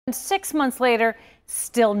And 6 months later,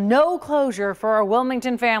 still no closure for our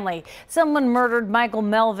Wilmington family. Someone murdered Michael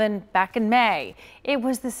Melvin back in May. It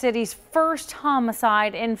was the city's first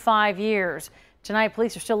homicide in 5 years. Tonight,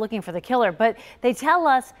 police are still looking for the killer, but they tell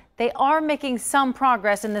us they are making some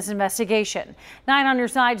progress in this investigation. 9 on your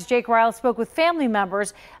side's Jake Ryle spoke with family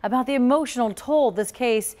members about the emotional toll this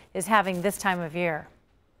case is having this time of year.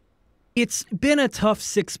 It's been a tough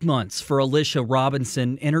 6 months for Alicia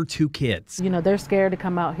Robinson and her 2 kids. You know, they're scared to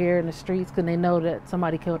come out here in the streets because they know that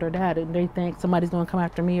somebody killed her dad and they think somebody's going to come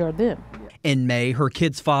after me or them. In May, her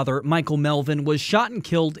kid's father, Michael Melvin, was shot and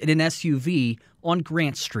killed in an SUV on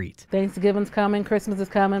Grant Street. Thanksgiving's coming, Christmas is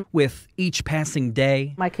coming. With each passing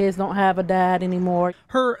day, my kids don't have a dad anymore.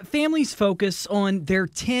 Her family's focus on their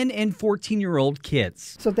 10 and 14-year-old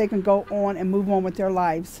kids. So they can go on and move on with their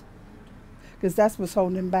lives, because that's what's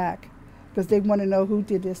holding them back. Because they want to know who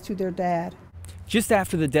did this to their dad. Just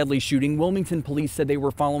after the deadly shooting, Wilmington police said they were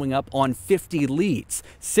following up on 50 leads.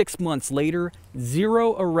 6 months later,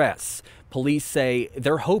 0 arrests. Police say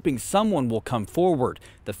they're hoping someone will come forward.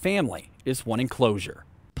 The family is wanting closure.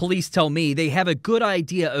 Police tell me they have a good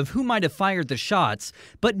idea of who might have fired the shots,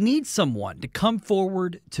 but need someone to come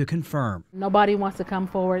forward to confirm. Nobody wants to come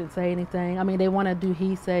forward and say anything. I mean, they want to do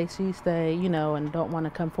he say, she say, you know, and don't want to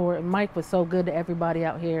come forward. And Mike was so good to everybody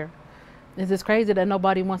out here. It's just crazy that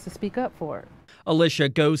nobody wants to speak up for it. Alicia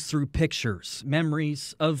goes through pictures,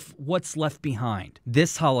 memories of what's left behind.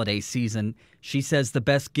 This holiday season, she says the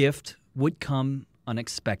best gift would come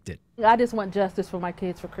unexpected. I just want justice for my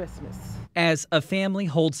kids for Christmas. As a family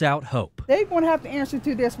holds out hope. They're going to have to answer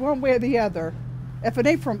to this one way or the other. If it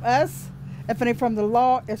ain't from us, if it ain't from the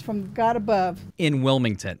law, it's from God above. In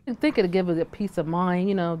Wilmington. I think it'll give us a peace of mind,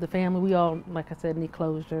 you know, the family, we all, like I said, need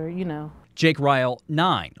closure, you know. Jake Ryle,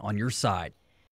 9 on your side.